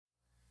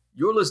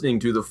You're listening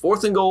to the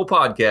Fourth and Goal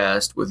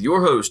podcast with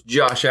your host,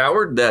 Josh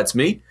Howard, that's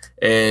me,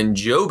 and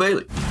Joe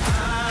Bailey.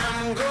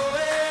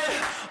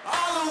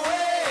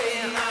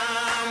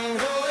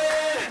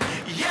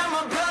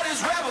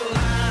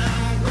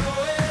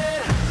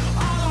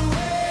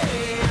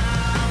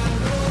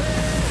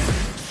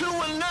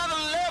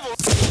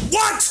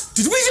 What?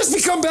 Did we just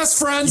become best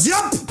friends?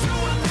 Yup!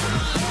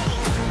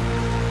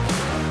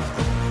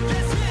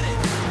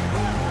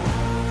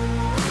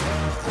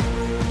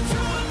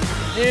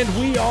 And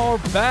we are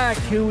back.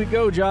 Here we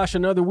go, Josh.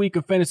 Another week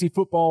of fantasy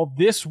football.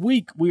 This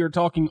week, we are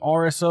talking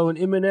RSO and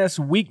MNS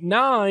Week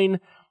 9.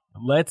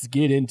 Let's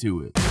get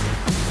into it.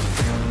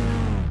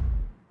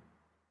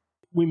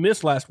 We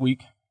missed last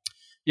week.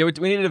 Yeah,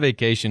 we needed a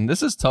vacation.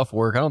 This is tough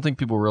work. I don't think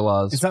people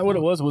realize. Is that what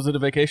it was? Was it a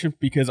vacation?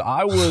 Because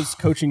I was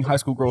coaching high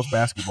school girls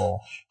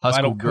basketball. High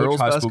school girls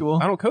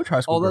basketball? I don't coach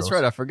high school girls. Oh, that's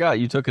right. I forgot.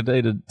 You took a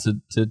day to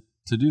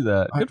do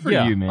that. Good for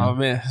you, man. Oh,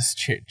 man. It's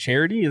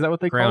charity? Is that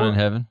what they Crown call it? in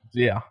heaven.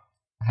 Yeah.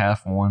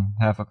 Half a crown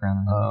in heaven.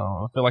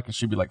 I feel like it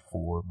should be like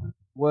 4. But...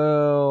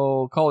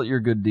 Well, call it your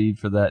good deed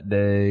for that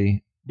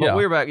day. But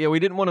we're back. Yeah, we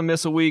didn't want to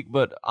miss a week,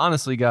 but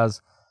honestly,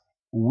 guys,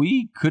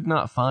 we could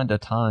not find a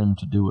time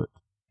to do it.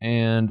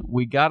 And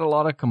we got not a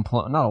lot of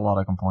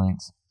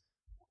complaints.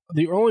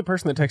 The only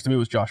person that texted me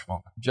was Josh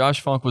Funk.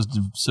 Josh Funk was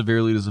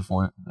severely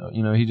disappointed.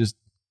 He just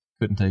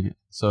couldn't take it.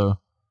 So,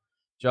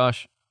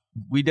 Josh,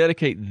 we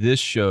dedicate this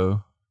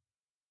show,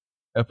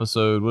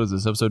 episode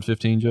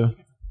 15, Joe?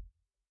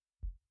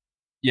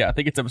 Yeah, I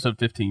think it's episode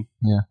 15.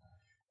 Yeah.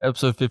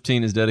 Episode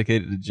 15 is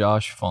dedicated to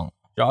Josh Funk.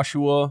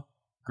 Joshua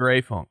Gray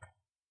Funk.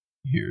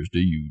 Here's to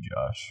you,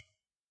 Josh.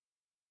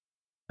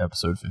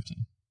 Episode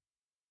 15.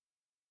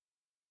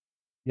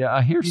 Yeah,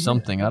 I hear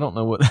something. I don't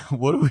know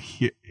what do we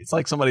hear? It's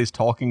like somebody's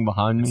talking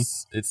behind me.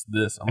 It's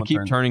this. I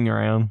keep turning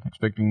around,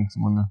 expecting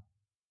someone to...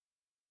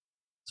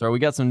 Sorry, we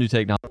got some new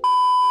technology.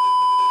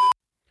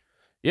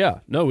 Yeah,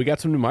 no, we got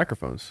some new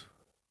microphones.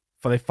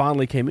 They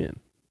finally came in.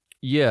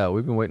 Yeah,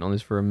 we've been waiting on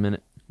this for a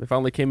minute. They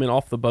finally came in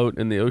off the boat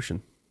in the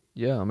ocean.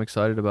 Yeah, I'm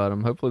excited about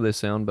them. Hopefully they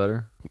sound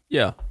better.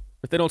 Yeah.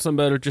 If they don't sound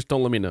better, just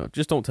don't let me know.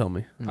 Just don't tell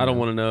me. I don't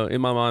want to know. In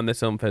my mind, they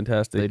sound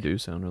fantastic. They do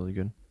sound really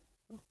good.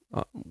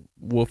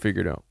 We'll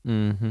figure it out.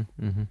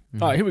 Mm-hmm.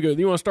 All right, here we go.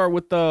 You want to start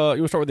with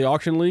the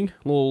auction league?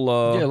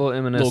 Little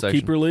M&S little action.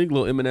 keeper league,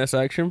 little M&S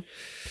action.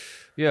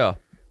 Yeah.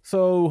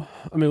 So,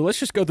 let's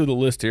just go through the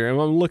list here.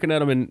 I'm looking at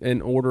them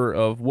in order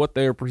of what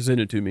they are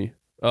presented to me.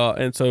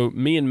 And so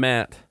me and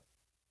Matt.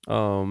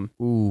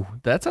 Ooh,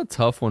 that's a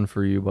tough one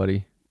for you,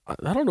 buddy.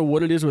 I don't know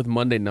what it is with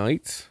Monday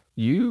nights.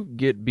 You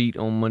get beat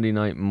on Monday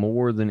night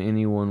more than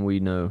anyone we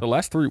know. The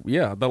last 3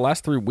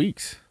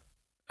 weeks,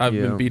 I've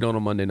been beat on a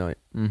Monday night.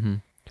 Mm-hmm.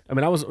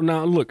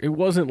 Look, it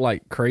wasn't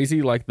like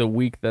crazy like the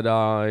week that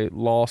I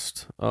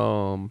lost.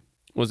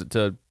 Was it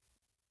to?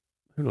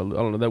 I don't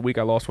know. That week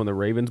I lost when the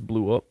Ravens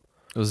blew up.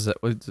 It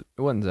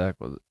wasn't Zach,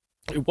 was it?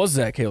 It was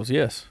Zach Hales,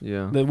 yes.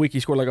 Yeah. The week he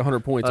scored like 100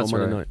 points That's on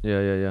Monday right.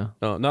 night. Yeah.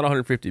 Not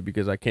 150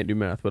 because I can't do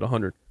math, but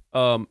 100.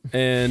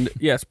 And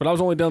yes, but I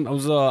was only down. I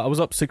was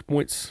up 6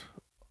 points.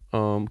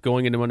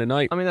 Going into Monday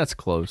night. That's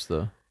close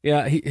though.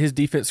 Yeah, his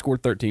defense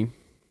scored 13.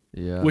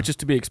 Yeah. Which is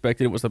to be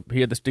expected. He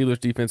had the Steelers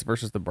defense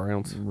versus the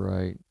Browns.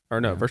 Right. Or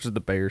no, versus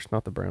the Bears,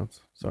 not the Browns.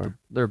 Sorry.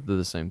 They're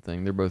the same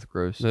thing. They're both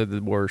gross. They're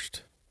the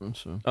worst.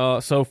 So,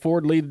 so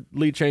Ford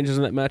lead changes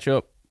in that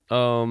matchup.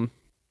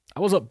 I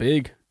was up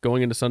big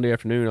going into Sunday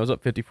afternoon. I was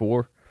up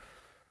 54,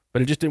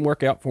 but it just didn't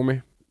work out for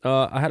me.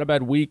 I had a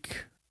bad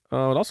week. I'd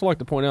also like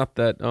to point out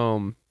that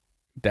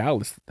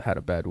Dallas had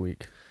a bad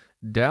week.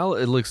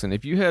 Listen,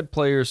 if you had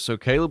players, so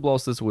Caleb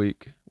lost this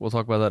week. We'll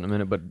talk about that in a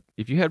minute. But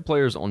if you had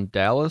players on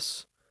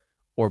Dallas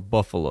or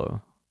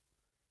Buffalo,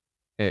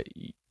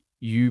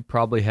 you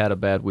probably had a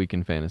bad week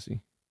in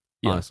fantasy.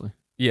 Yeah. Honestly.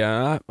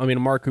 Yeah,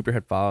 Amari Cooper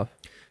had 5.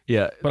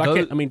 Yeah, but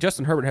I can't.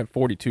 Justin Herbert had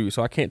 42,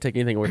 so I can't take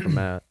anything away from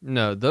that.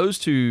 No, those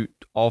two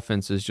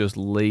offenses just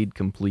laid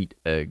complete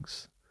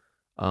eggs.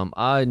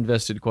 I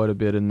invested quite a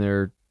bit in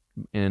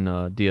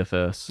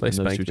DFS. They spanked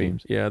those two me.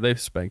 teams. Yeah, they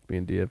spanked me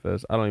in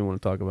DFS. I don't even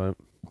want to talk about it.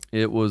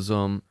 It was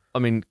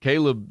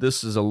Caleb.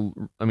 This is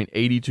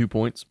 82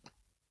 points.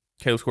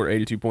 Caleb scored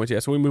 82 points. Yeah,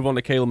 so we move on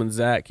to Caleb and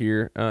Zach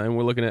here, and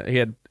we're looking at he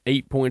had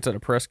 8 points out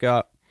of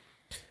Prescott.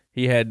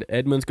 He had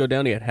Edmonds go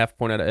down. He had half a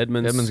point out of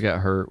Edmonds. Edmonds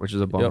got hurt, which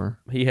is a bummer.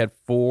 Yep. He had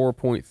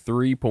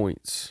 4.3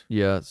 points.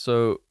 Yeah,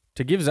 so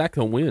to give Zach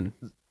the win.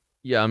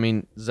 Yeah,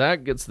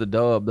 Zach gets the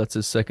dub. That's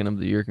his second of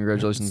the year.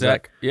 Congratulations,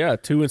 Zach. Yeah,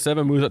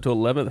 2-7 moves up to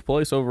 11th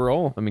place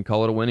overall.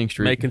 Call it a winning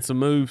streak. Making some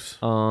moves.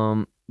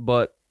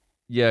 But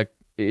yeah,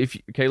 if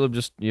Caleb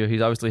just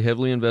he's obviously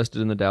heavily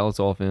invested in the Dallas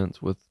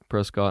offense with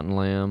Prescott and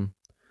Lamb.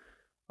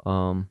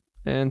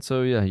 And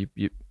so yeah,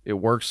 it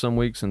works some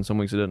weeks and some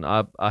weeks it doesn't.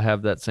 I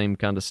have that same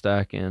kind of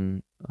stack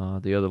in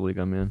the other league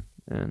I'm in.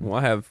 And I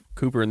have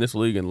Cooper in this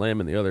league and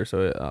Lamb in the other,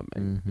 so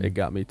it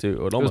got me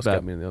too. It almost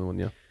got me in the other one.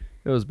 Yeah.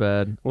 It was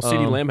bad. Well,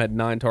 CeeDee Lamb had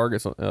 9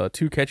 targets,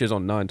 2 catches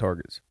on 9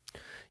 targets.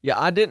 Yeah,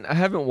 I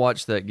haven't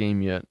watched that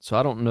game yet, so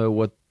I don't know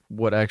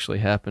what actually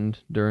happened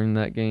during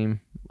that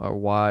game or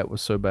why it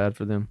was so bad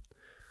for them.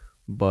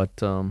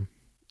 But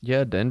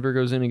Yeah, Denver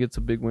goes in and gets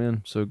a big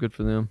win, so good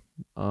for them.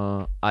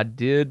 I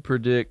did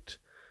predict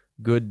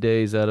good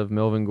days out of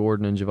Melvin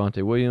Gordon and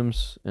Javonte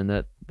Williams, and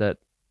that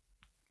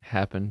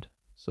happened.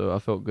 So I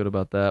felt good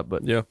about that,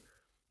 but Yeah.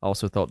 I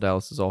also thought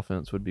Dallas's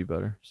offense would be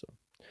better.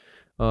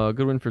 So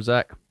good win for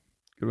Zach.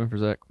 Good win for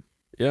Zach.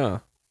 Yeah.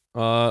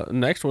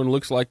 Next one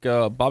looks like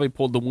Bobby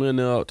pulled the win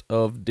out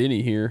of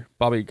Denny here.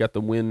 Bobby got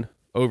the win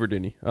over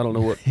Denny. I don't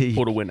know what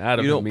pulled a win out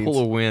of You him don't means. pull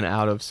a win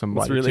out of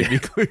somebody, really- to be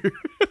clear.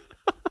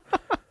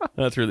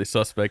 That's really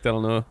suspect. I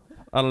don't know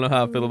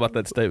how I feel about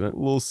that statement.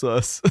 little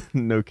sus.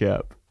 No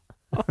cap.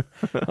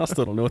 I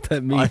still don't know what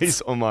that means.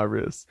 Ice on my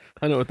wrist.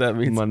 I know what that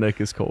means. My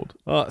neck is cold.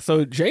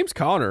 So James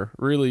Conner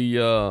really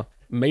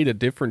made a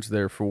difference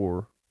there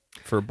for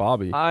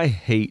Bobby. I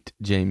hate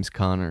James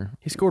Conner.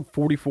 He scored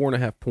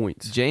 44.5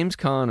 points. James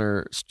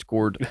Conner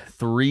scored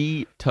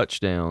 3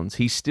 touchdowns.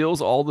 He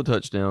steals all the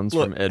touchdowns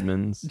Look, from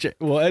Edmonds.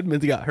 Well,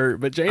 Edmonds got hurt,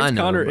 but I James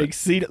know, Conner but-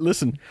 exceeded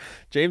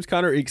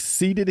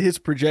his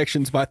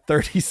projections by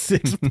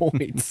 36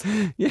 points.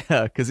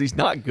 Yeah, because he's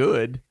not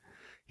good.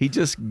 He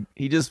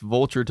just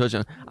vulture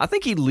touchdown. I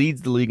think he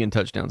leads the league in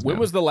touchdowns. When now.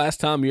 was the last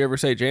time you ever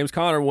say James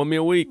Conner won me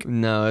a week?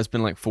 No, it's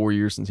been like 4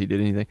 years since he did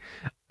anything.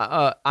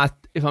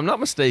 If I'm not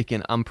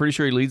mistaken, I'm pretty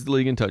sure he leads the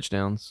league in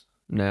touchdowns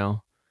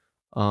now.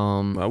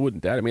 I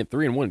wouldn't doubt it. I mean,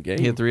 3-1 game.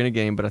 He had 3 in a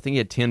game, but I think he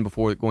had 10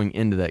 before going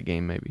into that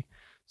game, maybe.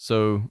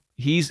 So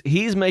he's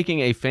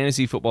making a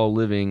fantasy football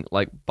living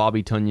like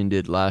Bobby Tunyon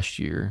did last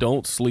year,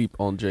 Don't sleep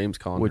on James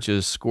Conner. which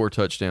is score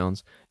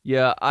touchdowns.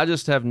 Yeah, I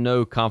just have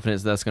no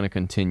confidence that's going to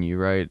continue,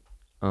 right?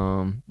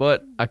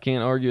 But I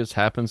can't argue it's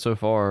happened so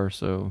far.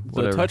 So the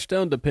whatever.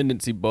 touchdown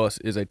dependency bus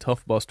is a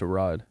tough bus to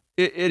ride.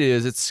 It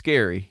is. It's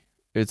scary.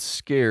 It's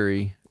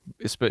scary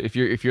if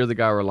you're the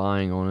guy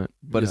relying on it.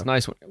 But it's Yeah.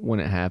 nice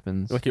when it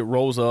happens. Like it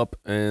rolls up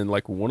and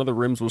like one of the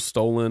rims was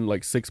stolen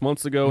like 6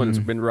 months ago and it's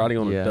been riding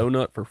on Yeah. a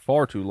donut for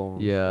far too long.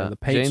 Yeah, And the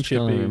paint's James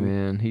chipping. Conner,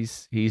 man,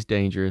 he's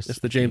dangerous. It's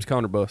the James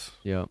Conner bus.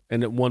 Yeah,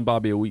 And it won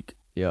Bobby a week.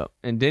 yeah.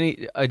 And Denny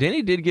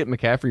did get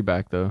McCaffrey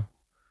back though.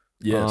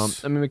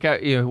 Yes. I mean,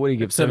 McCaffrey. What did he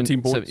give?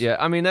 17 points. Yeah,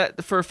 I mean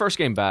that for a first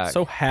game back.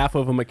 So half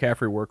of a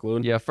McCaffrey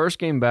workload. yeah, first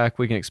game back,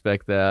 we can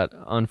expect that.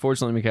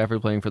 Unfortunately, McCaffrey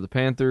playing for the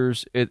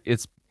Panthers.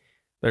 It's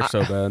They're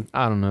so bad.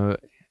 I don't know.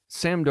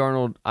 Sam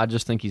Darnold, I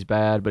just think he's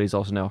bad, but he's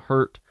also now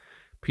hurt.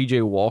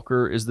 PJ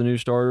Walker is the new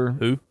starter.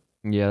 Who?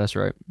 Yeah, that's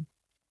right.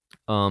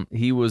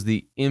 He was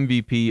the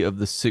MVP of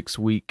the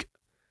 6-week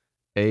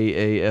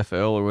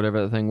AAFL or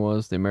whatever that thing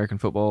was, the American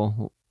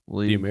Football The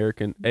League.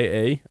 American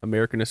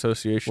American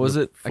Association Was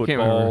of it? I can't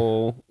remember.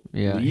 Football.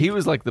 Yeah, League? he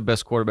was like the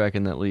best quarterback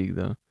in that league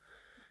though.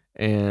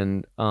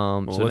 And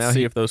Well, so let's now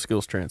see if those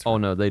skills transfer. oh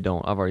no, they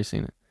don't. I've already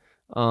seen it.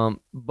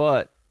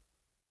 But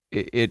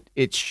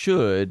it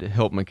should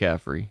help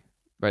McCaffrey,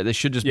 right? They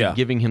should just Yeah. be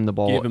giving him the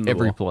ball Give him the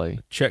every ball. play.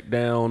 Check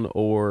down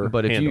or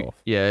But if handoff.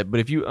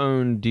 if you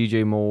own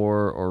DJ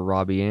Moore or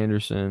Robbie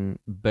Anderson,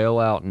 bail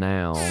out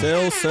now,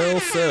 Sell.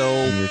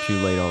 and you're too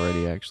late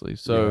already. Actually,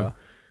 so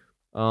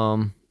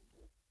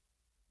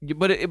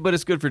but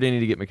it's good for Danny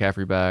to get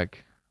McCaffrey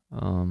back.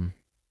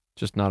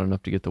 Just not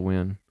enough to get the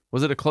win.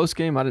 Was it a close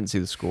game? I didn't see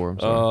the score. I'm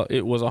sorry.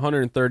 It was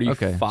 135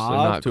 Okay, so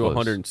not to close.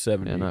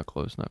 170. Yeah, not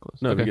close. Not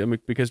close. No, Okay.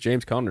 because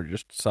James Conner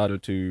just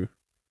decided to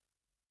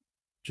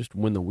just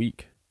win the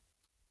week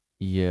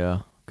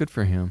Yeah. Good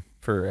for him.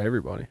 for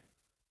everybody.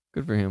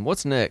 Good for him.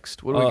 What's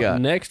next? What do we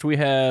got? Next, we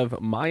have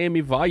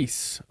Miami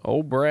Vice.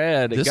 Oh,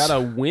 Brad This- got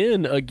a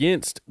win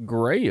against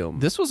Graham.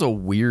 This was a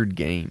weird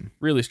game.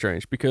 Really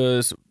strange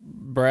because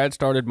Brad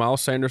started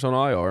Miles Sanders on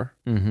IR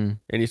Mm-hmm.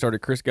 and he started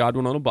Chris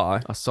Godwin on a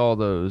bye, I saw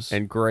those.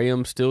 and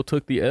Graham still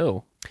took the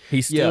L.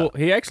 He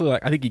actually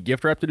I think he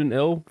gift wrapped it an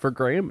L for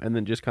Graham and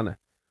then just kind of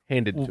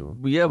handed it to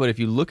him. Well, yeah, but if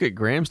you look at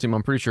Graham's team,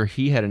 I'm pretty sure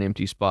he had an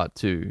empty spot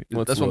too.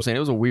 Let's That's what I'm look. saying. It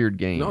was a weird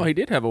game. No, he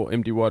did have an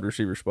empty wide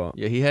receiver spot.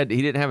 Yeah, he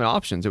didn't have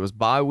options. It was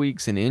bye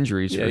weeks and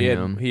injuries Yeah, for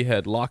him. he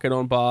had Lockett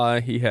on bye.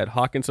 He had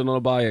Hawkinson on a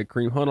bye. He had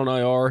Kareem Hunt on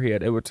IR. He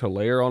had Edwards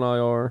Hilaire on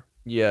IR.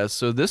 Yeah,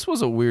 so this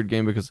was a weird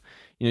game because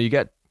you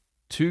got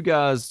two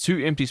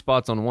empty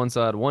spots on one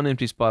side, one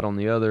empty spot on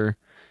the other,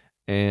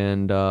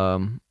 and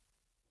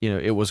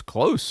it was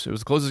close. It was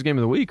the closest game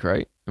of the week,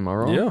 right? Am I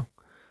wrong? Yeah.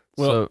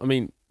 Well, So- I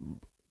mean,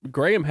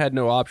 Graham had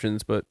no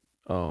options, but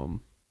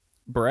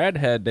Brad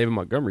had David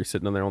Montgomery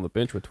sitting on there on the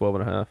bench with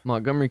 12.5.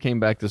 Montgomery came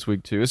back this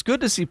week too. It's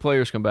good to see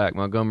players come back.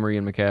 Montgomery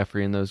and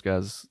McCaffrey and those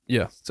guys.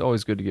 Yeah. It's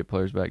always good to get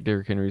players back.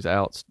 Derrick Henry's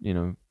out,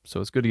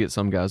 so it's good to get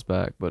some guys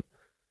back. But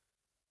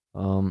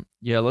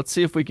let's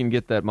see if we can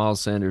get that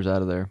Miles Sanders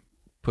out of there.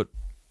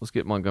 Let's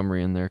get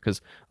Montgomery in there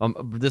because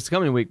this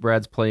coming week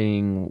Brad's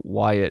playing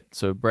Wyatt.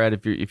 So Brad,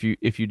 if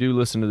you do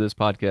listen to this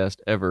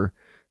podcast ever,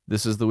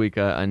 this is the week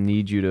I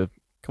need you to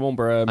Come on,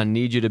 Brad.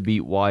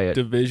 beat Wyatt.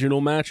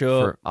 Divisional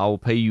matchup I will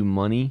pay you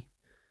money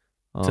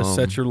to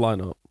set your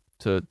lineup.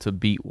 to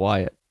beat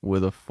Wyatt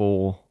with a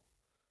full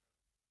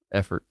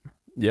effort.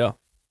 Yeah.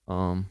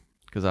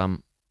 Because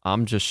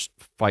I'm just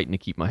fighting to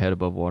keep my head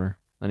above water.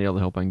 I need all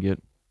the help I can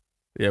get.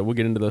 Yeah, we'll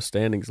get into those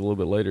standings a little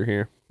bit later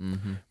here.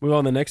 Mm-hmm. Move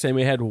on to the next game.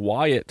 We had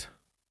Wyatt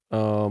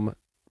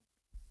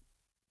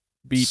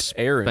beat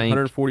Aaron Spanked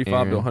 145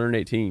 Aaron. to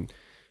 118.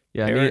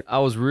 Yeah, Aaron- I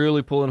was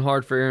really pulling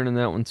hard for Aaron in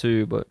that one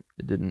too, but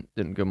it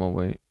didn't go my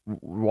way.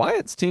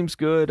 Wyatt's team's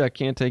good. I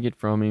can't take it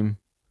from him.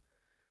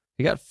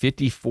 He got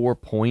 54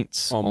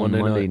 points on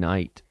Monday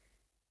night.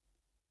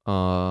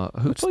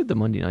 Who played the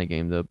Monday night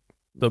game? The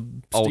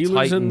Steelers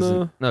Titans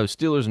and the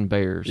Steelers and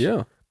Bears.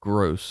 yeah.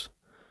 Gross.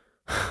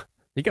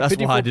 He got That's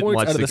 54 why I didn't points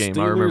watch out of the the game.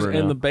 I Steelers remember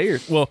and now. the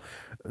Bears. Well,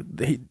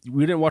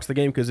 we didn't watch the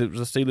game because it was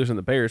the Steelers and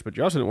the Bears, but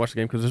you also didn't watch the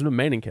game because there's no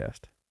Manning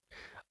cast.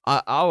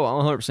 I'm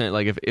 100%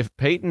 like if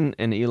Peyton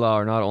and Eli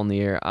are not on the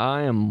air,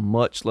 I am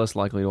much less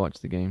likely to watch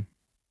the game.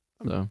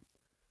 So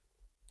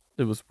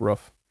It was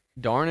rough.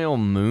 Darnell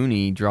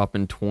Mooney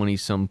dropping 20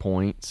 some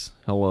points.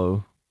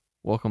 Hello.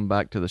 Welcome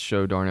back to the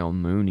show, Darnell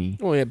Mooney.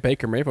 Well, yeah,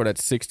 Baker Mayfield at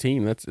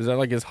 16. Is that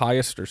like his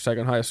highest or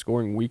second highest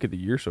scoring week of the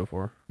year so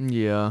far?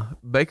 Yeah.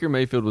 Baker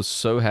Mayfield was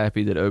so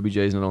happy that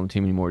OBJ's not on the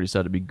team anymore. He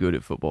decided to be good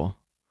at football.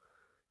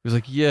 He was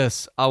like,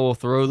 yes, I will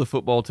throw the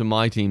football to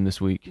my team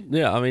this week.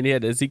 Yeah, I mean, he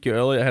had Ezekiel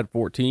Elliott had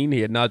 14. He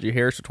had Najee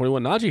Harris at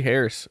 21. Najee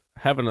Harris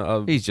having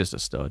a He's just a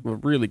stud.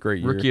 really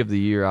great year. Rookie of the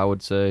year, I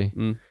would say.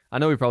 Mm. I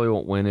know he probably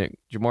won't win it.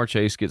 Jamar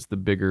Chase gets the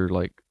bigger,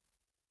 like,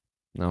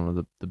 I don't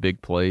know, the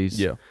big plays.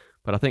 Yeah.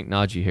 But I think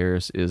Najee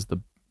Harris is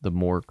the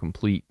more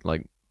complete,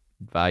 like,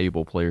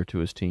 valuable player to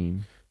his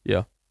team.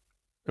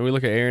 And we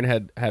look at Aaron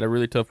had a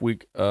really tough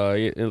week.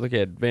 Look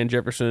at Van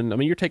Jefferson. I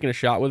mean, you're taking a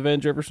shot with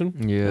Van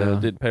Jefferson. Yeah.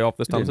 Didn't pay off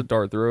this time. It's a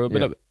dart throw.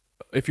 But Yeah.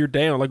 if you're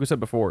down, like we said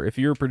before, if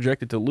you're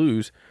projected to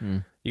lose, you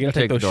got to take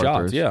Take the those dart shots.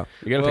 throws. Yeah,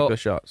 you got to Well, take those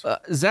shots.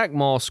 Zach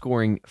Moss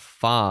scoring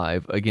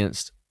 5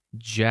 against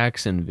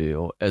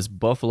Jacksonville as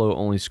Buffalo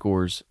only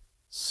scores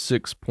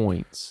 6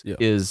 points Yeah.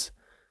 is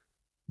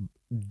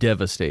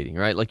devastating,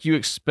 right? Like you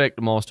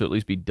expect Moss to at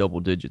least be double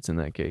digits in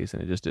that case,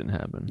 and it just didn't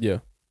happen. Yeah,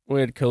 we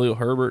had Khalil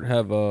Herbert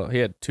have he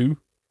had 2.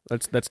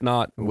 That's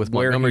not With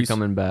where Montgomery he's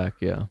coming back,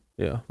 yeah.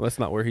 Yeah, that's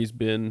not where he's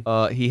been.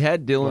 He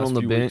had Dillon Last on the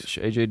few bench,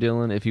 AJ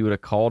Dillon. If he would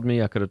have called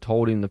me, I could have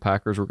told him the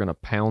Packers were going to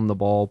pound the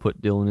ball,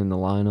 put Dillon in the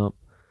lineup.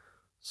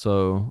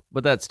 So,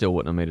 but that still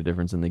wouldn't have made a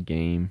difference in the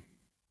game.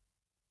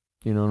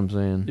 You know what I'm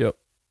saying? Yep.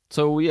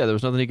 So, yeah, there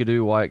was nothing he could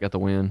do. Wyatt got the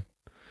win.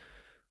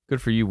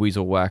 Good for you,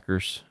 Weasel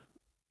Whackers.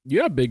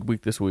 You had a big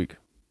week this week.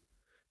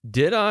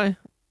 Did I?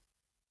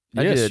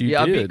 I Yes, did. you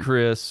Yeah, I did. beat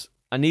Chris.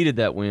 I needed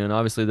that win.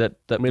 Obviously, that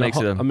makes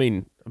it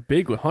a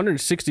big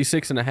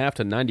 166.5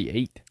 to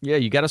 98. yeah,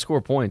 you got to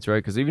score points, right?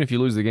 Because even if you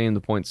lose the game,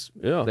 the points,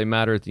 Yeah. they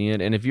matter at the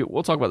end. And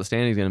we'll talk about the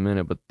standings in a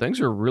minute, but things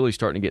are really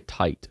starting to get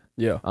tight.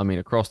 Yeah. I mean,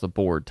 across the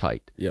board,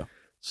 tight. Yeah.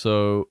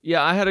 So,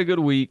 yeah, I had a good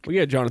week. We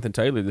had Jonathan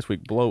Taylor this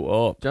week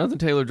blow up. Jonathan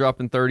Taylor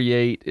dropping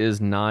 38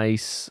 is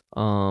nice.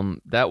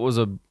 That was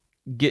I'm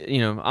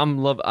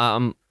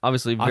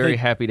obviously I very think-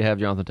 happy to have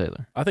Jonathan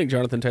Taylor. I think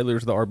Jonathan Taylor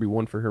is the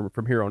RB1 for him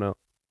from here on out.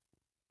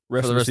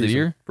 For the rest of the season.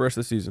 year? For the rest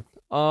of the season.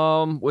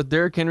 With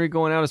Derrick Henry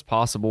going out, it's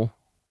possible.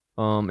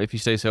 If he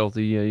stays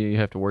healthy, you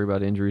have to worry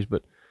about injuries,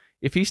 but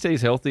if he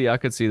stays healthy, I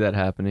could see that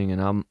happening,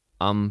 and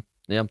I'm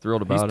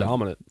thrilled about He's it.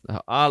 dominant.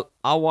 I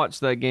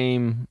watched that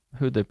game.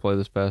 Who'd they play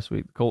this past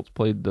week? The Colts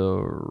played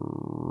the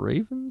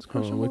Ravens.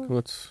 Question mark?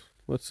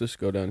 Let's just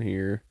go down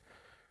here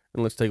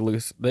and let's take a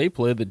look. They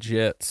played the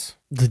Jets.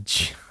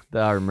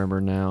 I remember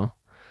now.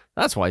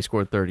 That's why he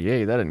scored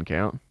 38. That didn't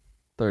count.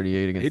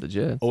 38 against the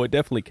Jets. Oh, it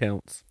definitely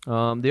counts.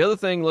 The other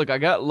thing, look, I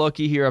got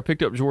lucky here. I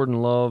picked up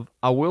Jordan Love.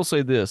 I will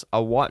say this. I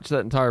watched that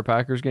entire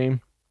Packers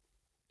game.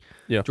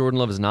 Yeah. Jordan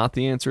Love is not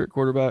the answer at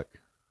quarterback.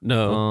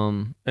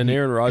 No. And he-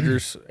 Aaron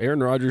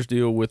Rodgers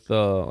deal with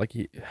like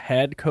he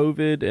had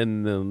COVID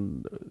and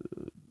then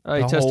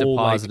he the tested whole,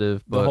 like,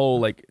 positive, but the whole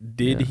like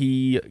did yeah.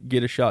 he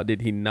get a shot?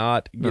 Did he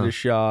not get No. a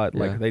shot?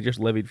 Like Yeah. they just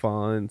levied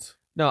fines.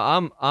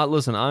 no,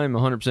 listen, I'm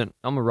 100%,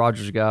 I'm a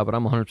Rodgers guy, but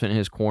I'm 100% in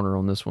his corner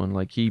on this one.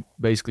 Like he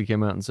basically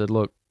came out and said,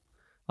 look,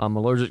 I'm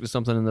allergic to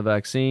something in the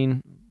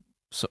vaccine.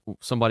 So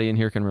somebody in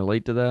here can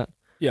relate to that.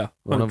 Yeah,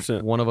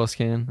 100%. One of us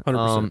can.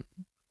 100%.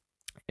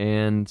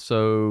 And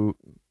so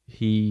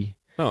he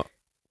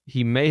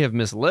may have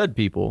misled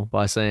people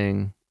by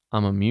saying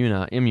I'm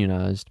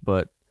immunized,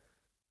 but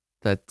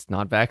that's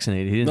not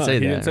vaccinated. He didn't No, say he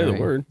that. didn't say the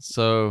right? word.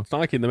 So It's not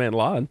like the man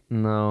lied.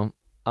 no.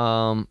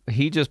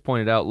 He just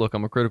pointed out, look,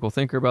 I'm a critical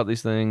thinker about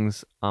these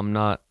things. I'm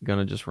not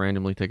gonna just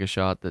randomly take a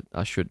shot that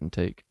I shouldn't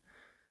take.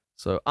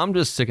 So I'm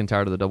just sick and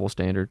tired of the double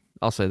standard.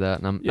 I'll say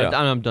that, and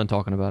I'm done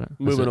talking about it. That's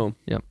Moving it. on.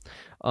 Yep.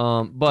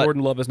 But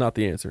Jordan Love is not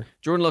the answer.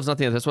 Jordan Love's not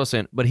the answer. That's what I was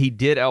saying. But he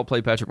did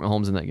outplay Patrick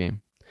Mahomes in that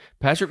game.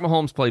 Patrick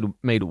Mahomes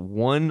made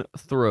one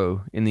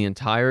throw in the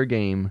entire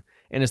game,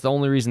 and it's the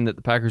only reason that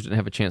the Packers didn't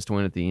have a chance to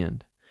win at the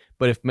end.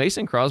 But if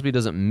Mason Crosby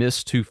doesn't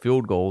miss 2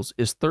 field goals,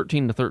 it's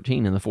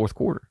 13-13 in the fourth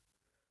quarter.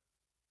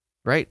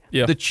 Right?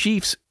 Yeah. The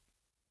Chiefs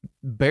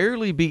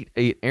barely beat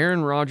a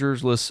Aaron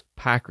Rodgers-less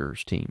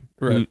Packers team.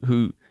 Right.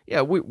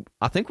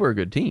 I think we're a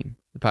good team.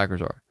 The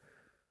Packers are.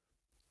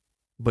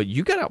 But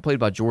you got outplayed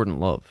by Jordan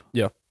Love.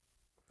 Yeah.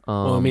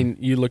 Well, I mean,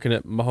 you're looking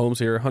at Mahomes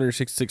here,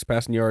 166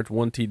 passing yards,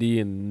 1 TD,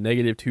 and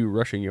 -2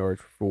 rushing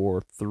yards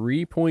for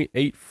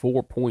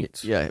 3.84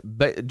 points. Yeah,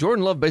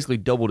 Jordan Love basically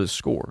doubled his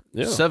score.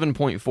 Yeah.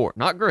 7.4.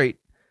 Not great,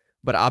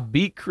 But I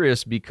beat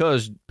Chris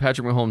because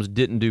Patrick Mahomes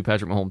didn't do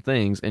Patrick Mahomes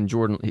things, and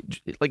Jordan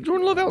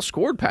Love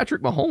outscored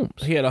Patrick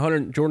Mahomes. He had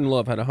 100. Jordan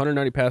Love had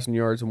 190 passing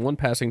yards and 1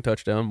 passing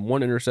touchdown,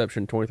 1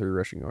 interception, 23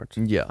 rushing yards.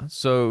 Yeah,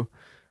 so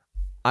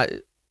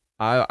I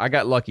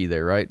got lucky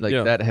there, right? Like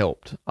that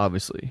helped,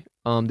 obviously.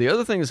 The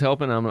other thing that's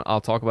helping, I'll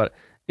talk about it,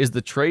 is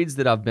the trades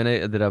that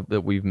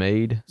that we've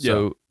made.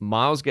 So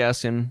Myles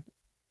Gaskin.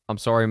 I'm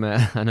sorry,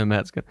 Matt. I know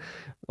Matt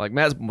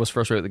was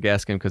frustrated with the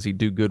Gaskin because he'd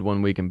do good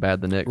one week and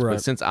bad the next. Right.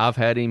 But since I've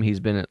had him, he's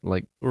been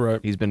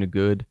he's been a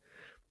good.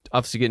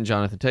 Obviously, getting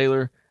Jonathan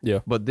Taylor. Yeah.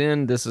 But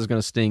then this is going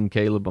to sting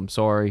Caleb. I'm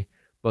sorry,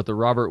 but the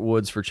Robert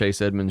Woods for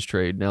Chase Edmonds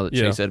trade, now that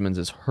Chase Edmonds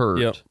is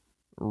hurt,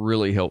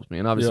 really helps me.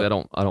 And obviously, I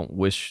don't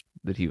wish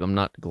that I'm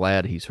not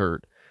glad he's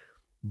hurt,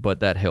 but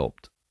that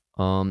helped.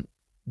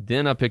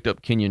 Then I picked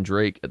up Kenyon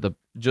Drake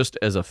just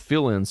as a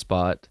fill-in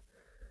spot,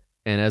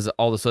 and as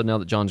all of a sudden now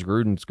that John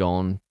Gruden's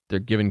gone, they're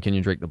giving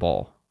Kenyon Drake the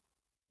ball,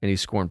 and he's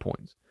scoring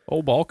points.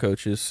 Old ball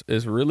coach is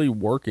really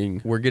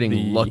working. We're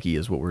getting lucky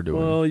is what we're doing.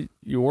 Well,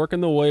 you're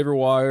working the waiver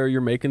wire.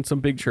 You're making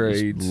some big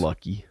trades. Just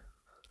lucky.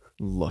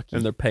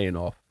 And they're paying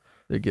off.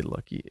 They get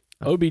lucky.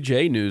 OBJ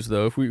news,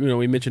 though. If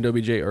we mentioned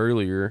OBJ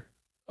earlier,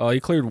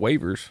 he cleared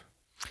waivers.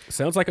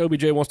 Sounds like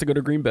OBJ wants to go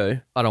to Green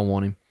Bay. I don't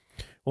want him.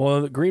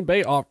 Well, Green Bay,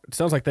 it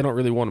sounds like they don't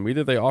really want him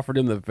either. They offered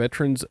him the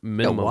veterans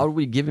minimum. Yeah, why would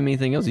we give him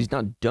anything else? He's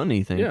not done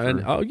anything. Yeah,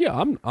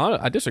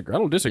 I disagree. I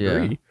don't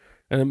disagree.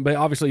 Yeah. But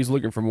obviously he's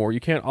looking for more.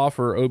 You can't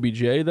offer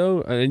OBJ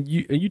though, and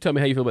you tell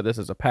me how you feel about this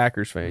as a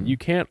Packers fan. You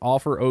can't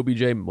offer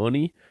OBJ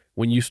money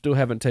when you still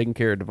haven't taken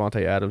care of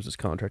Devontae Adams'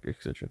 contract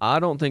extension. I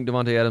don't think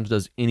Devontae Adams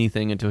does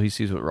anything until he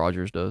sees what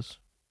Rodgers does.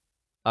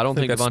 I don't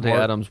think Devontae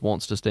Adams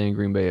wants to stay in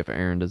Green Bay if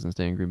Aaron doesn't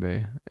stay in Green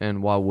Bay.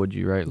 And why would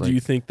you, right? Do you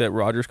think that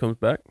Rodgers comes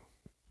back?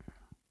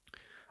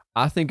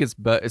 I think it's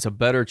a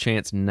better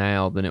chance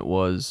now than it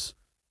was.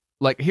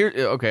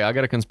 Okay, I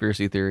got a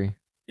conspiracy theory.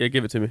 Yeah,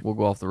 give it to me. We'll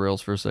go off the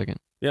rails for a second.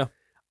 Yeah.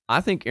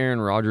 I think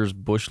Aaron Rodgers'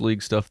 Bush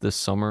League stuff this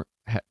summer,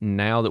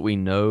 now that we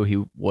know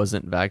he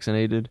wasn't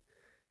vaccinated,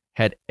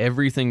 had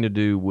everything to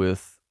do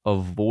with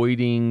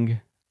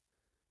avoiding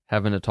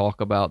having to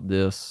talk about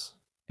this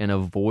and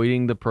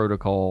avoiding the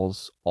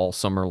protocols all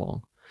summer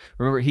long.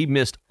 Remember, he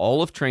missed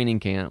all of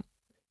training camp.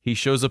 He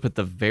shows up at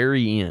the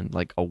very end,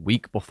 like a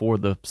week before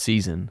the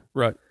season.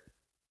 Right.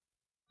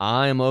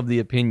 I am of the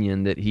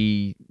opinion that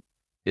he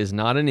is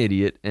not an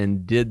idiot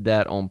and did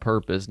that on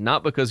purpose,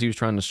 not because he was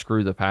trying to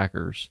screw the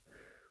Packers,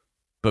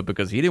 but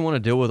because he didn't want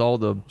to deal with all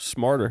the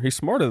smarter. He's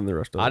smarter than the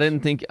rest of us. I didn't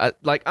think I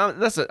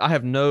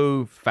have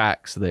no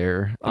facts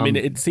there. I mean,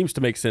 it seems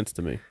to make sense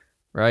to me.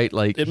 Right?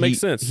 Like it makes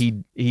sense.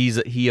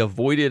 He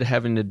avoided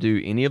having to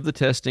do any of the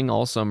testing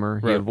all summer.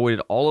 Right. He avoided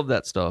all of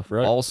that stuff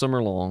all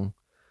summer long.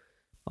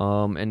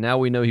 And now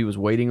we know he was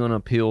waiting on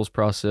appeals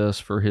process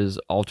for his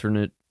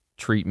alternate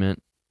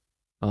treatment.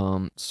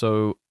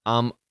 So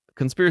I'm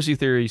conspiracy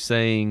theory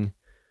saying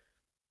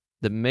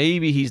that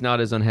maybe he's not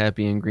as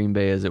unhappy in Green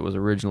Bay as it was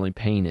originally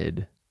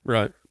painted.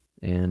 Right.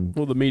 And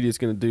the media's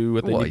going to do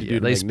what they need to do to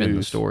they spin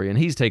the story, and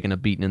he's taking a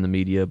beating in the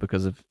media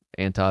because of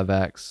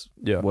anti-vax,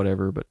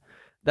 whatever. But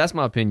that's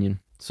my opinion.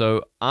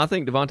 So I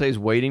think Devontae's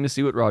waiting to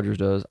see what Rodgers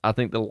does. I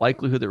think the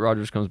likelihood that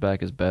Rodgers comes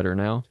back is better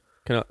now.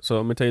 So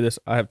I'm going to tell you this.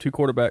 I have 2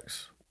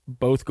 quarterbacks,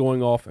 both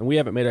going off, and we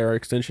haven't made our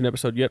extension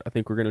episode yet. I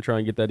think we're going to try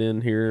and get that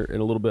in here in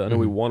a little bit. I know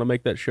we want to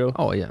make that show.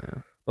 Oh, yeah.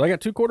 But I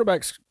got 2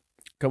 quarterbacks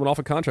coming off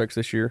of contracts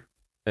this year,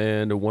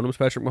 and one of them is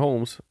Patrick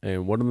Mahomes,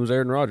 and one of them is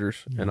Aaron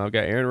Rodgers. And I've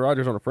got Aaron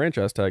Rodgers on a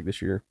franchise tag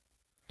this year.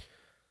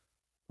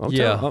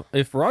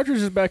 If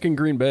Rodgers is back in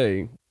Green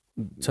Bay,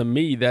 to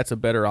me, that's a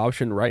better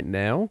option right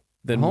now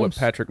than what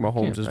Patrick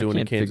Mahomes is doing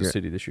in Kansas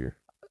City this year.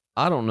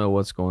 I don't know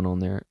what's going on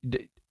there.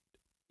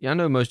 I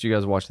know most of you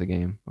guys watch the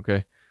game,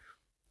 okay?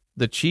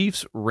 The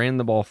Chiefs ran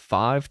the ball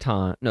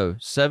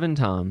 7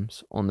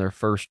 times on their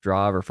first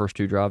drive or first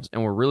 2 drives,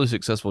 and were really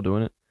successful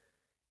doing it.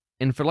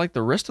 And for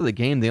the rest of the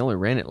game, they only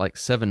ran it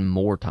 7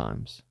 more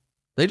times.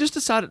 They just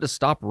decided to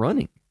stop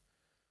running.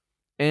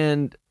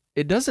 And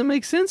it doesn't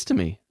make sense to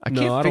me. I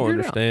don't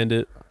understand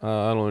it.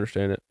 I don't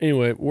understand it.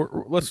 Anyway,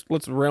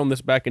 let's round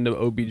this back into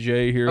OBJ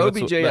here.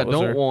 OBJ, I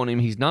don't want him.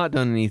 He's not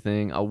done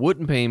anything. I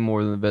wouldn't pay him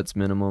more than the vet's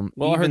minimum,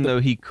 even though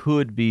he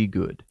could be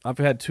good. I've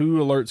had 2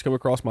 alerts come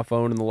across my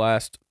phone in the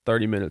last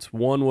 30 minutes.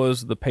 One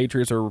was the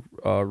Patriots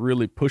are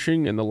really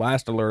pushing, and the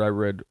last alert I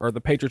read, or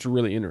the Patriots are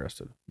really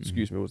interested.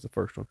 Excuse me, was the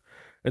first one.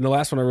 And the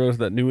last one I read was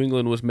that New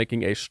England was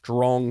making a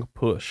strong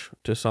push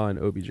to sign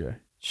OBJ.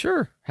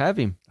 Sure, have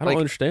him. I don't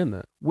understand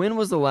that. When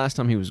was the last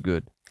time he was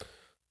good?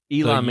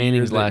 Eli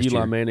Manning's last year.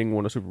 Eli Manning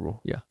won a Super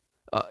Bowl. Yeah.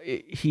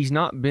 He's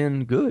not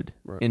been good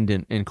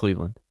in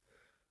Cleveland.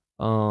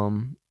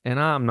 And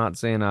I'm not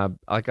saying I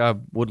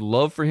would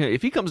love for him.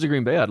 If he comes to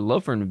Green Bay, I'd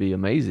love for him to be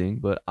amazing,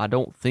 but I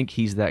don't think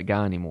he's that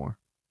guy anymore.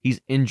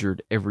 He's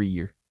injured every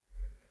year.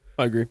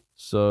 I agree.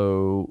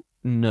 So,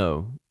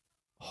 no.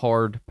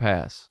 Hard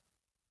pass.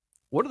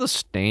 What do the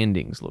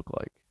standings look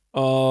like?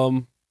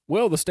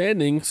 Well, the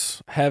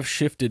standings have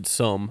shifted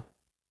some.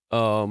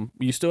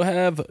 You still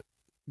have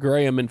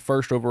Graham in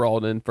first overall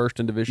and then first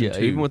in Division Yeah,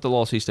 2. even with the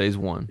loss, he stays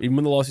 1. Even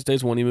when the loss he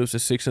stays 1, he moves to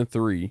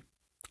 6-3.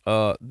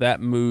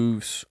 That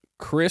moves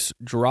Chris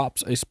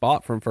drops a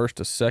spot from first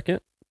to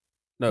second.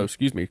 No,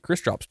 excuse me.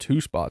 Chris drops 2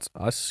 spots.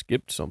 I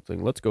skipped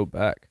something. Let's go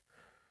back.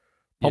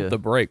 Pump Yeah. the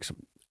brakes.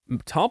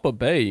 Tampa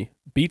Bay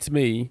beats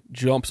me,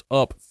 jumps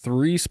up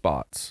 3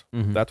 spots.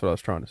 Mhm. That's what I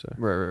was trying to say.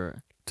 Right.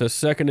 To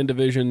second in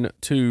Division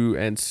 2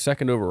 and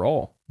second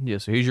overall. Yeah,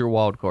 so he's your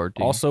wild card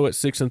team. Also at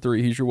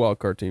 6-3, he's your wild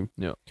card team.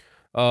 Yeah.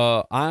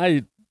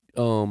 I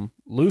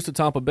lose to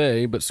Tampa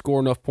Bay, but score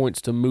enough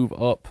points to move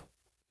up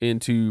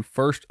into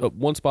first,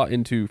 1 spot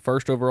into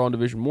first overall in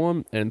Division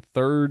 1 and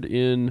third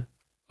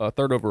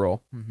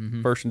overall,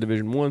 Mhm. first in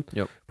Division 1.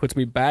 Yep. Puts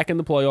me back in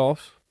the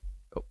playoffs.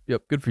 Oh,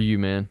 yep, good for you,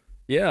 man.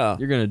 Yeah,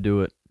 You're going to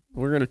do it.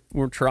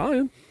 we're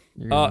trying.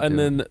 You're gonna And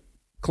do it. then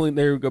clean.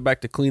 There we go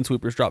back to Clean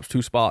Sweepers drops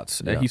 2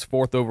 spots. Yeah. And he's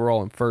 4th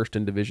overall and first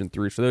in Division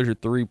 3. So those are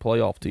 3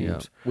 playoff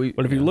teams. Yeah.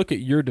 But if you look at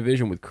your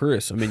division with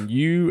Chris, I mean,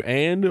 you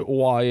and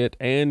Wyatt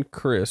and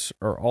Chris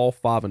are all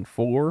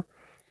 5-4,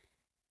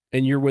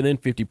 and you're within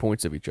 50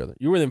 points of each other.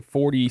 You're within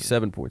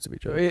 47 points of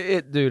each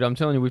other. Dude, I'm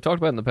telling you, we've talked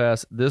about it in the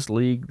past. This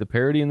league, the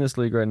parity in this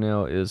league right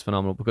now is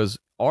phenomenal because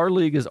our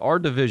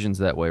division's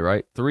that way,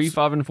 right? 3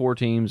 5-4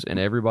 teams and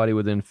everybody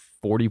within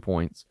 40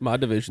 points. My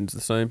division's the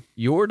same.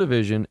 Your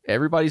division,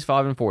 everybody's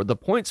 5-4. The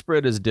point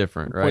spread is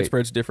different, right? Point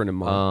spread's different in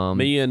mine.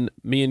 Me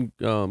and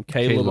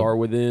Caleb are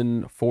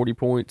within 40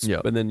 points,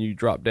 Yep. and then you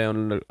drop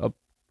down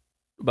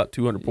about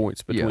 200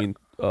 points between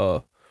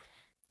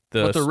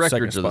But the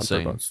records second are the spot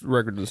and third spot.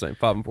 Records are the same,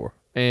 5-4.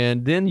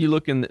 And then you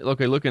look in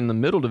the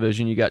middle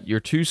division, you got your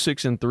 2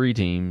 6-3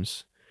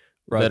 teams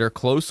Right. that are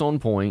close on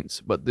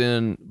points, but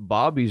then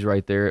Bobby's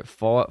right there at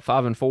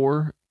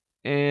 5-4,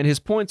 and his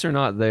points are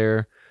not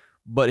there,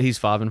 but he's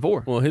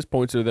 5-4. Well, his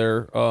points are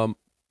there.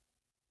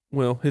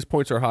 His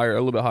points are higher,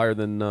 a little bit higher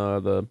than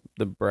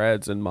the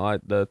Brad's and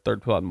the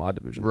third spot in my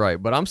division. Right,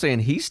 but I'm saying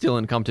he's still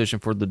in competition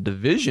for the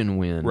division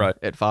win Right.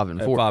 at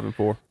 5-4. At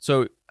 5-4.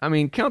 So, I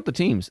mean, count the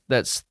teams.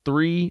 That's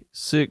 3,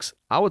 6.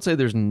 I would say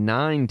there's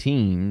 9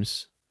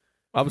 teams.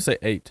 I would say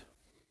 8.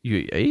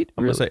 You 8?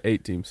 I'm gonna say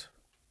 8 teams.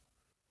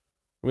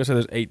 I'm gonna say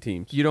there's 8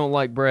 teams. You don't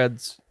like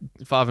Brad's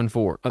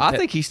 5-4. I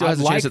think he still has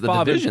a chance at the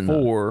 5 division. and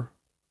Though. 4.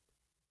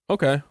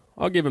 Okay,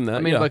 I'll give him that. I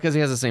mean, yeah. because he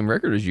has the same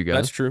record as you guys.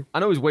 That's true. I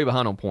know he's way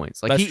behind on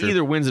points. Like That's he true.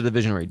 either wins a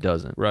division or he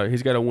doesn't. Right,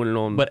 he's got to win it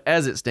on. But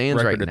as it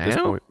stands right record at this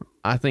now, point.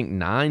 I think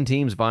 9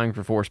 teams vying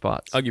for 4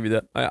 spots. I'll give you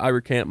that. I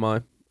recant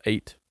my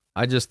 8.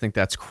 I just think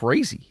that's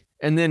crazy.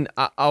 And then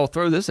I'll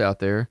throw this out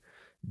there.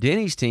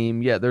 Denny's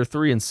team, yeah, they're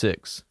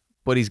 3-6,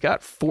 but he's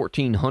got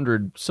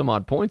 1,400 some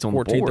odd points on the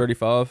board.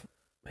 1435.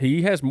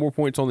 He has more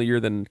points on the year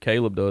than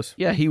Caleb does.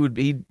 Yeah, he would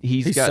be.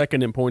 He's got.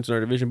 second in points in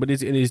our division, but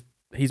he's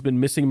been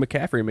missing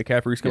McCaffrey.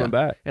 McCaffrey's coming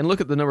back. And look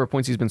at the number of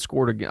points he's been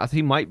scored again. I think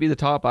he might be the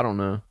top. I don't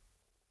know.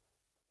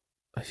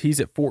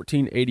 He's at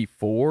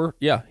 1484.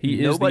 Yeah,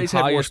 he Nobody's is the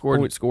had more highest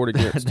point scored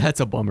against. That's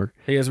a bummer.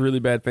 He has really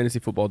bad fantasy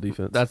football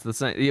defense. That's the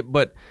same. Yeah,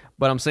 but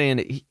I'm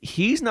saying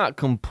he's not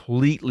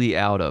completely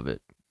out of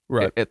it.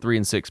 right. At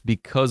 3-6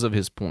 because of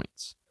his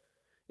points.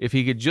 If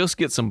he could just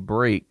get some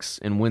breaks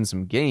and win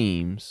some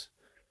games,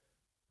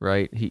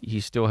 right? He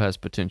still has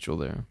potential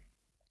there,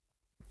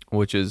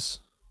 which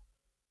is.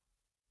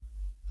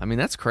 I mean,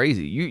 that's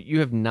crazy. You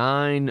have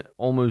 9,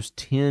 almost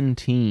 10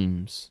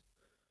 teams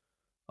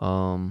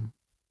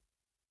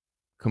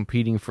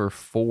competing for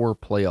 4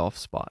 playoff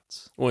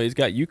spots. Well, he's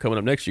got you coming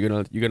up next. You're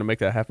gonna make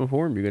that happen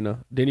for him.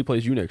 Danny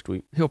plays you next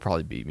week. He'll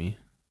probably beat me.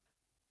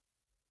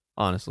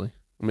 Honestly.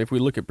 I mean, if we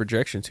look at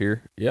projections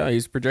here, yeah,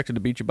 he's projected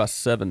to beat you by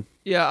 7.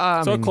 Yeah,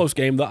 I So mean, a close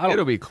game. Though.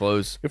 it'll be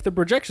close. If the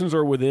projections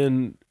are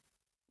within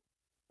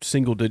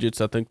single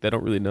digits, I think they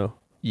don't really know.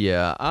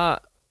 Yeah,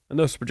 And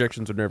those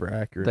projections are never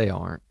accurate. they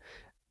aren't.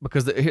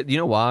 Because you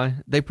know why?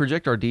 They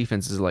project our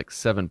defense as like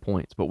 7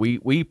 points, but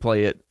we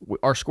play it.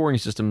 Our scoring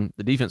system,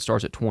 the defense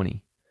starts at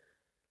 20,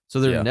 so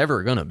they're Yeah.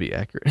 never gonna be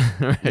accurate.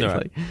 Right? No,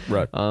 Like,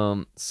 right.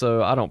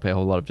 So I don't pay a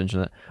whole lot of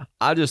attention to that.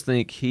 I just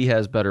think he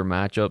has better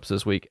matchups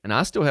this week, and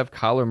I still have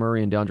Kyler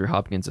Murray and DeAndre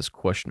Hopkins as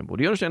questionable.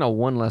 Do you understand? I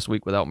won last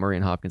week without Murray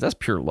and Hopkins. That's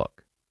pure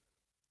luck.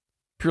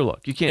 Pure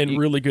luck. You can't. And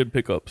really good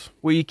pickups.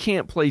 Well, you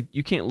can't play.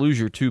 You can't lose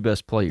your 2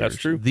 best players. That's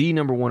true. The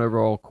number 1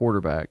 overall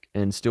quarterback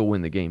and still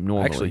win the game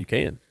normally. Actually, you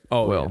can.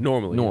 Oh, well, yeah,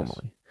 normally.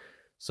 yes.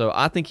 So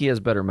I think he has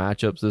better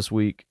matchups this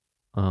week.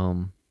 I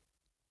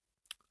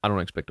don't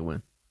expect to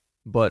win,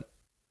 but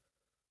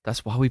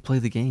that's why we play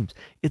the games.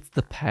 It's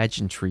the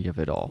pageantry of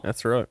it all.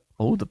 That's right.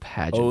 Oh, the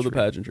pageantry. Oh, the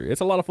pageantry.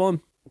 It's a lot of fun.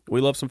 We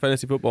love some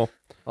fantasy football.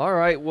 All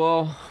right.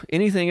 Well,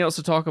 anything else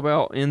to talk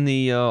about in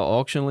the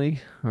auction league,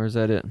 or is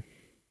that it?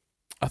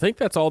 I think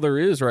that's all there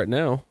is right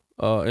now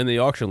in the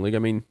auction league. I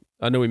mean,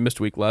 I know we missed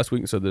a week last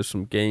week, so there's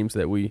some games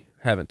that we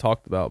haven't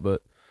talked about,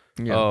 but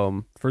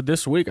for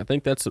this week, I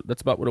think that's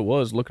about what it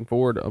was. Looking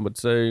forward, I would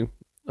say,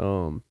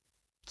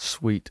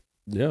 Sweet.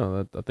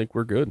 yeah, I think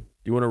we're good.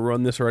 You want to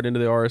run this right into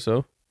the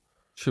RSO?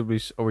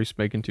 Are we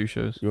making 2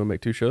 shows? You want to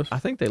make 2 shows? I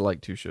think they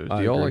like 2 shows. Do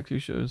I y'all agree. like 2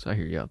 shows? I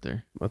hear you out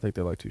there. I think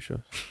they like 2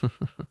 shows.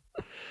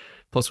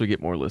 Plus, we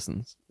get more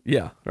listens.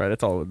 Yeah, right.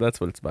 That's all.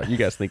 That's what it's about. You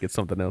guys think it's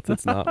something else.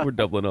 It's not. We're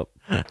doubling up.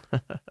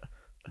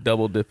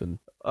 Double dipping.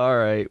 All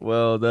right.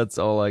 Well, that's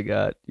all I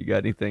got. You got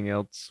anything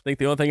else? I think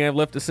the only thing I have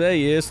left to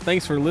say is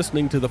thanks for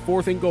listening to the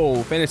 4th and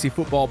Goal Fantasy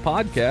Football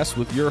Podcast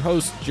with your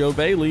host, Joe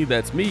Bailey.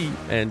 That's me,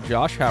 and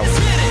Josh Howard.